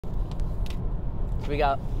So we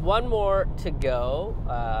got one more to go.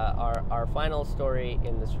 Our final story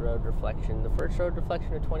in this road reflection, the first road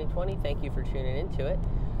reflection of 2020. Thank you for tuning into it.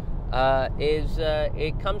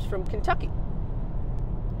 It comes from Kentucky.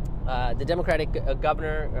 The Democratic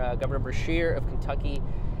governor, Governor Beshear of Kentucky,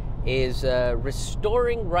 is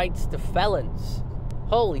restoring rights to felons.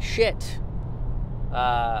 Holy shit!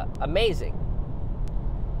 Amazing.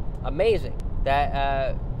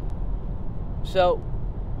 That. So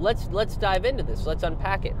let's dive into this. Let's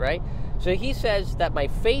unpack it, right? So he says that my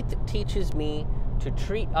faith teaches me to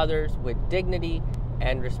treat others with dignity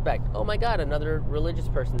and respect. Oh my God, another religious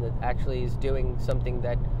person that actually is doing something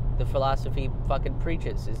that the philosophy fucking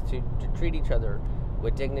preaches, is to treat each other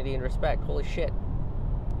with dignity and respect. Holy shit.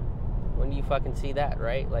 When do you fucking see that,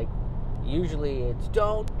 right? Like, usually it's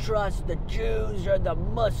don't trust the Jews or the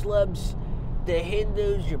Muslims, the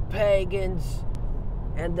Hindus, your pagans,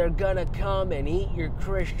 and they're gonna come and eat your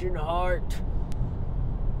Christian heart.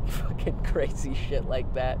 Fucking crazy shit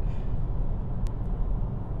like that.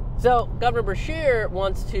 So Governor Beshear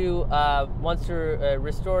wants to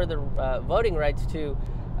restore the voting rights to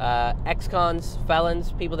ex-cons, felons,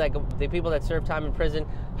 the people that serve time in prison.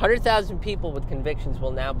 100,000 people with convictions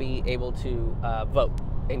will now be able to vote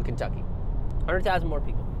in Kentucky. 100,000 more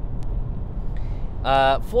people.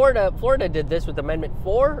 Florida did this with Amendment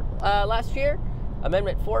 4 last year.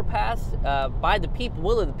 Amendment 4 passed by the people,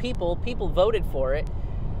 will of the people. People voted for it,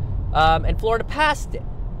 and Florida passed it,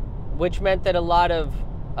 which meant that a lot of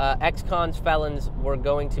ex-cons, felons were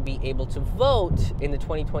going to be able to vote in the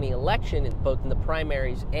 2020 election, both in the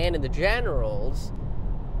primaries and in the generals,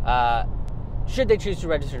 should they choose to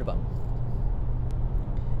register to vote.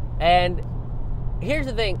 And here's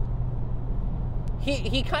the thing.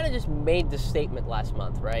 He kind of just made this statement last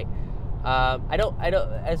month, right? I don't.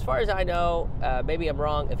 As far as I know, maybe I'm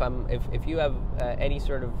wrong. If you have any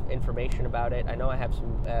sort of information about it, I know I have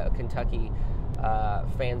some Kentucky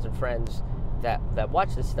fans and friends that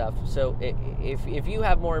watch this stuff. So if you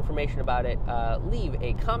have more information about it, leave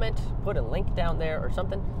a comment, put a link down there or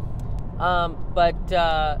something. But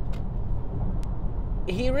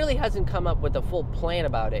he really hasn't come up with a full plan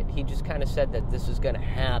about it. He just kind of said that this is going to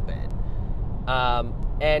happen.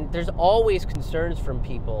 And there's always concerns from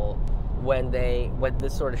people when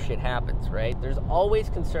this sort of shit happens, right? There's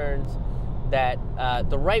always concerns that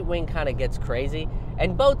the right wing kind of gets crazy,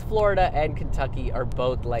 and both Florida and Kentucky are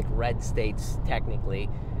both like red states technically,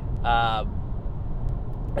 and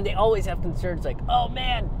they always have concerns like, oh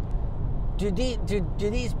man, do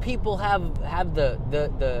these people have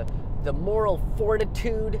the moral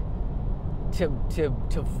fortitude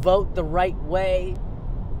to vote the right way?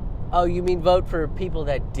 Oh, you mean vote for people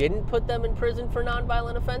that didn't put them in prison for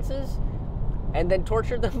nonviolent offenses and then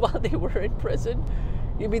torture them while they were in prison?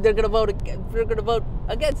 You mean they're going to vote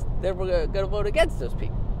against those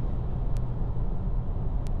people?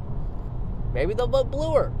 Maybe they'll vote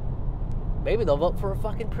bluer. Maybe they'll vote for a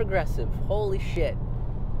fucking progressive. Holy shit.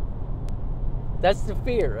 That's the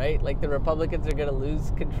fear, right? Like the Republicans are going to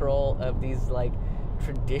lose control of these like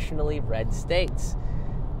traditionally red states.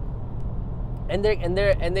 And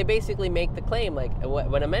they basically make the claim, like,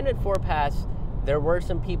 when Amendment 4 passed, there were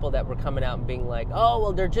some people that were coming out and being like, oh,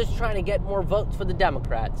 well, they're just trying to get more votes for the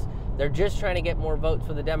Democrats.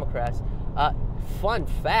 Fun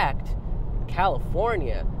fact, in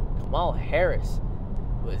California, Kamala Harris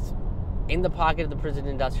was in the pocket of the prison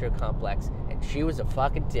industrial complex, and she was a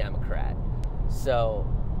fucking Democrat. So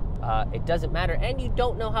it doesn't matter, and you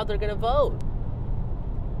don't know how they're going to vote.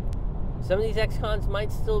 Some of these ex-cons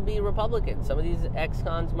might still be Republicans. Some of these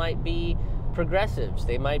ex-cons might be progressives.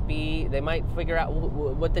 They might figure out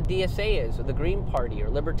what the DSA is, or the Green Party,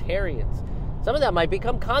 or libertarians. Some of them might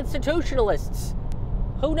become constitutionalists.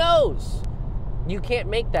 Who knows? You can't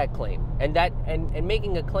make that claim. And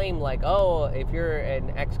making a claim like, oh, if you're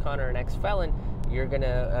an ex-con or an ex-felon, you're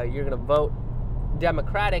gonna vote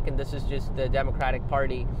Democratic, and this is just the Democratic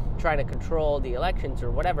Party trying to control the elections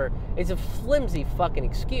or whatever. It's a flimsy fucking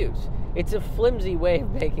excuse. It's a flimsy way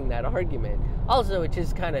of making that argument. Also, it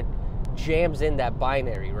just kind of jams in that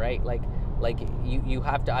binary, right? Like you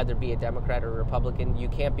have to either be a Democrat or a Republican. You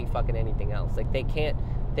can't be fucking anything else. Like maybe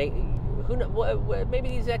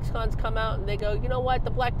these ex-cons come out and they go, you know what?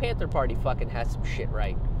 The Black Panther Party fucking has some shit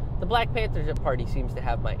right. The Black Panther Party seems to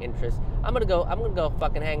have my interest. I'm gonna go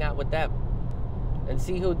fucking hang out with them and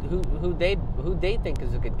see who they think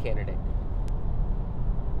is a good candidate.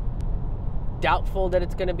 Doubtful that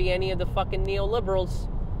it's going to be any of the fucking neoliberals.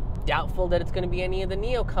 Doubtful that it's going to be any of the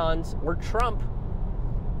neocons or Trump.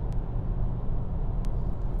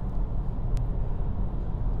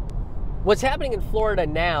 What's happening in Florida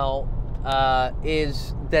now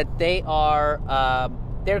is that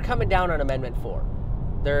they're coming down on Amendment 4.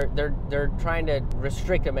 They're trying to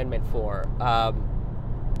restrict Amendment 4,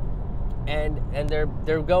 and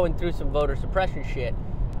they're going through some voter suppression shit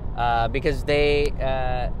because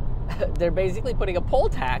they're basically putting a poll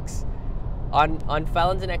tax on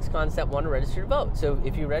felons and ex-cons that want to register to vote. So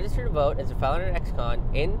if you register to vote as a felon or an ex-con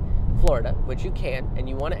in Florida, which you can, and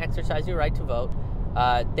you want to exercise your right to vote,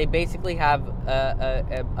 they basically have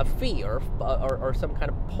a fee or some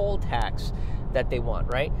kind of poll tax that they want,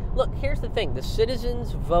 right? Look, here's the thing. The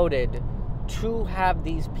citizens voted to have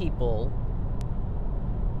these people,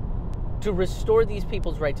 to restore these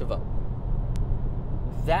people's right to vote.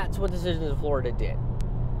 That's what the citizens of Florida did.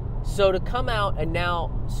 So to come out and now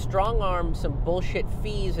strong-arm some bullshit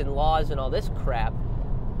fees and laws and all this crap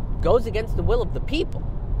goes against the will of the people.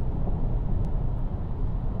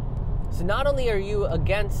 So not only are you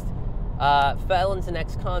against felons and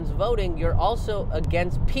ex-cons voting, you're also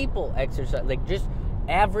against people exercising, like just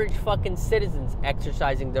average fucking citizens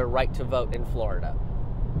exercising their right to vote in Florida.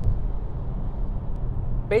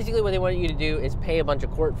 Basically what they want you to do is pay a bunch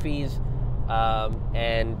of court fees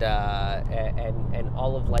and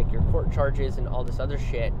all of like your court charges and all this other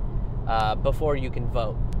shit before you can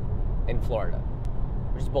vote in Florida,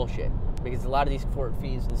 which is bullshit. Because a lot of these court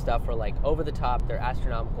fees and stuff are like over the top. They're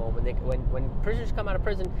astronomical. When prisoners come out of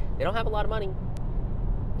prison, they don't have a lot of money.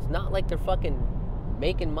 It's not like they're fucking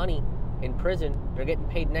making money in prison. They're getting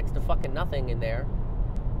paid next to fucking nothing in there.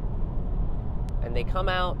 And they come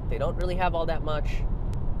out, they don't really have all that much,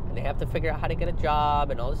 and they have to figure out how to get a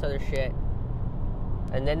job and all this other shit.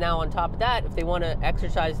 And then now on top of that, if they want to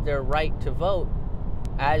exercise their right to vote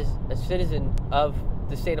as a citizen of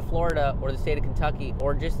the state of Florida or the state of Kentucky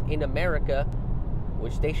or just in America,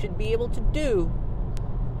 which they should be able to do,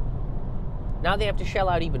 now they have to shell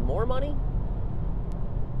out even more money.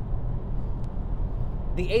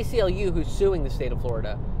 The ACLU, who's suing the state of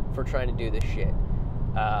Florida for trying to do this shit,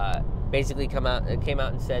 basically came out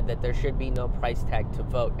and said that there should be no price tag to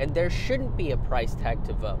vote, and there shouldn't be a price tag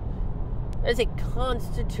to vote. That is a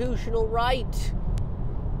constitutional right.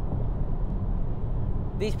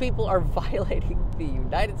 These people are violating the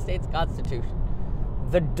United States Constitution.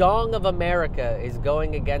 The dong of America is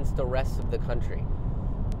going against the rest of the country.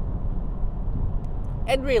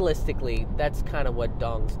 And realistically, that's kind of what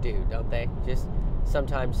dongs do, don't they? Just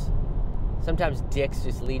sometimes dicks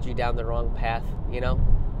just lead you down the wrong path, you know?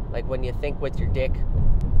 Like when you think with your dick.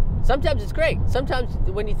 Sometimes it's great. Sometimes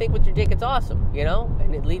when you think with your dick, it's awesome, you know?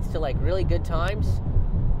 And it leads to like really good times.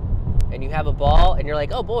 And you have a ball and you're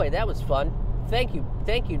like, oh boy, that was fun. Thank you,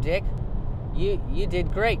 Dick. You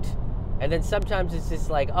did great. And then sometimes it's just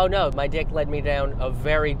like, oh no, my dick led me down a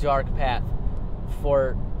very dark path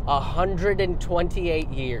for 128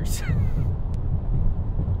 years.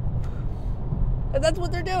 And that's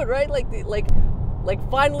what they're doing, right? Like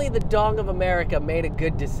finally the dong of America made a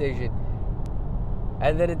good decision.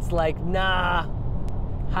 And then it's like, nah,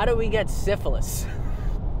 how do we get syphilis?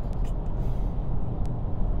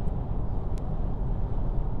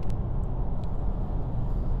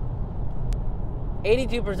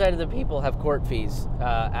 82% of the people have court fees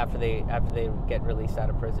after they get released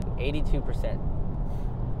out of prison. 82%.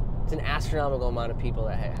 It's an astronomical amount of people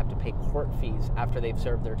that have to pay court fees after they've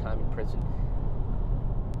served their time in prison.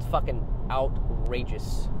 It's fucking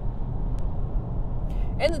outrageous.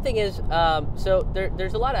 And the thing is, so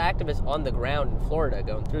there's a lot of activists on the ground in Florida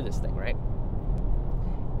going through this thing, right?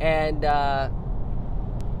 And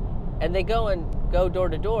they go door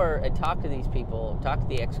to door and talk to these people, talk to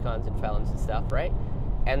the ex-cons and felons and stuff, right?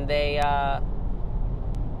 And they,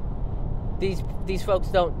 these folks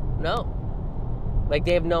don't know. Like,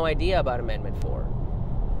 they have no idea about Amendment 4.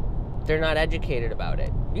 They're not educated about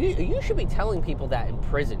it. You should be telling people that in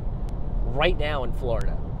prison right now in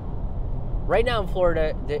Florida. Right now in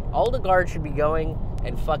Florida, all the guards should be going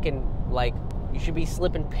and fucking, like, you should be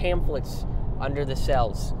slipping pamphlets under the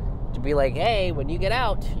cells to be like, hey, when you get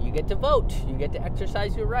out, you get to vote. You get to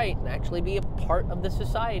exercise your right and actually be a part of the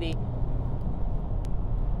society.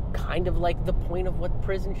 Kind of like the point of what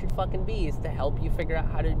prison should fucking be, is to help you figure out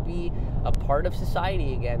how to be a part of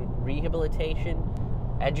society again. Rehabilitation,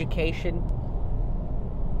 education.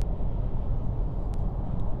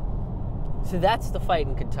 So that's the fight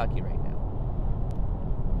in Kentucky right now.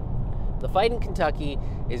 The fight in Kentucky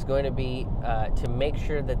is going to be to make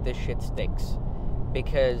sure that this shit sticks.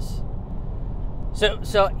 Because,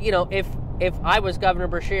 so you know, if I was Governor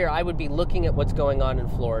Beshear, I would be looking at what's going on in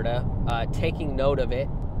Florida, taking note of it,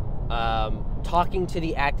 talking to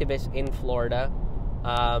the activists in Florida,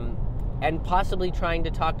 and possibly trying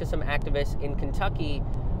to talk to some activists in Kentucky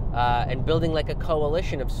and building like a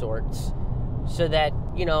coalition of sorts, so that,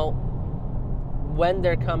 you know, when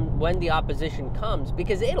the opposition comes,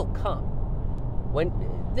 because it'll come. When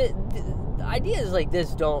the ideas like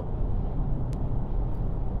this don't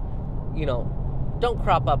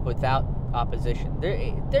crop up without opposition.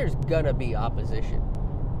 There's gonna be opposition.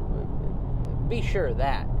 Be sure of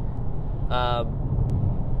that.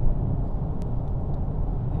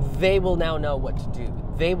 They will now know what to do.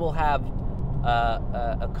 They will have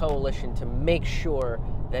a coalition to make sure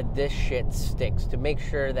that this shit sticks, to make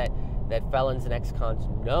sure that felons and ex-cons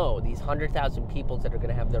know, these 100,000 people that are going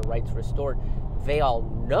to have their rights restored, they all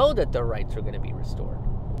know that their rights are going to be restored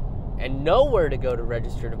and know where to go to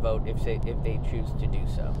register to vote if they choose to do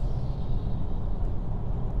so.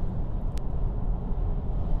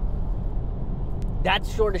 That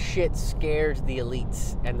sort of shit scares the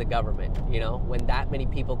elites and the government, you know, when that many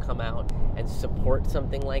people come out and support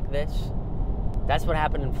something like this. That's what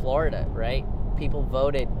happened in Florida, right? People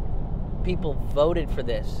voted for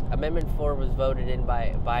this. Amendment 4 was voted in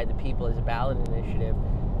by the people as a ballot initiative,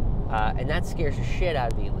 and that scares the shit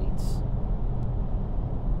out of the elites.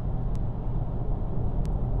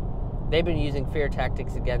 They've been using fear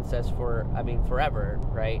tactics against us forever,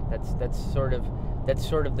 right? That's sort of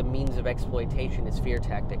the means of exploitation, is fear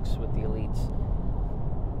tactics with the elites.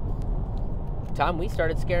 Tom, we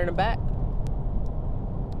started scaring them back.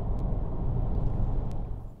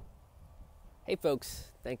 Hey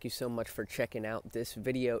folks, thank you so much for checking out this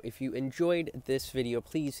video. If you enjoyed this video,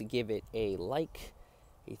 please give it a like,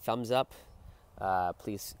 a thumbs up.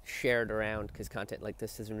 Please share it around, because content like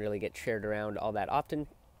this doesn't really get shared around all that often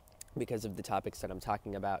because of the topics that I'm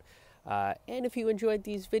talking about. And if you enjoyed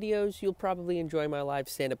these videos, you'll probably enjoy my live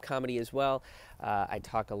stand-up comedy as well. I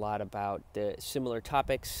talk a lot about the similar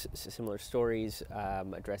topics, similar stories,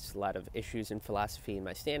 address a lot of issues in philosophy in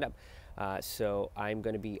my stand-up. So I'm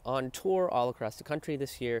going to be on tour all across the country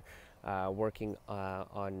this year, working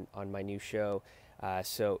on my new show.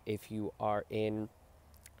 So if you are in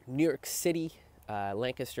New York City,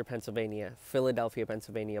 Lancaster, Pennsylvania, Philadelphia,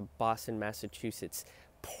 Pennsylvania, Boston, Massachusetts,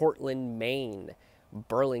 Portland, Maine,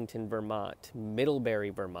 Burlington, Vermont,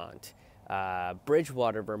 Middlebury, Vermont,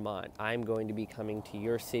 Bridgewater, Vermont, I'm going to be coming to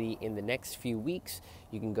your city in the next few weeks.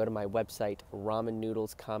 You can go to my website,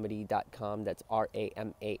 ramennoodlescomedy.com. That's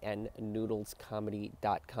RAMAN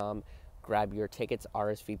noodlescomedy.com. Grab your tickets,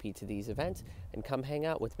 RSVP to these events, and come hang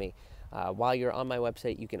out with me. While you're on my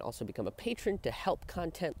website, you can also become a patron to help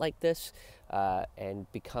content like this, and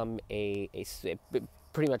become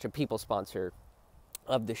pretty much a people sponsor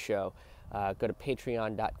of the show. Go to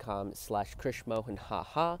patreon.com/Krish Mohan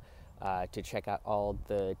to check out all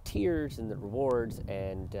the tiers and the rewards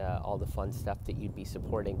and all the fun stuff that you'd be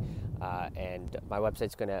supporting. And my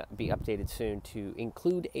website's going to be updated soon to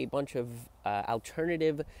include a bunch of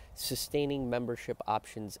alternative sustaining membership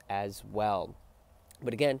options as well.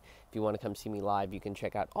 But again, if you want to come see me live, you can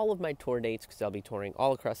check out all of my tour dates, because I'll be touring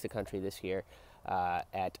all across the country this year,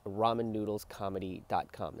 at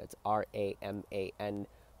ramennoodlescomedy.com. That's RAMAN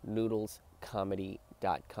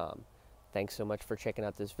noodlescomedy.com. Thanks so much for checking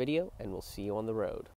out this video, and we'll see you on the road.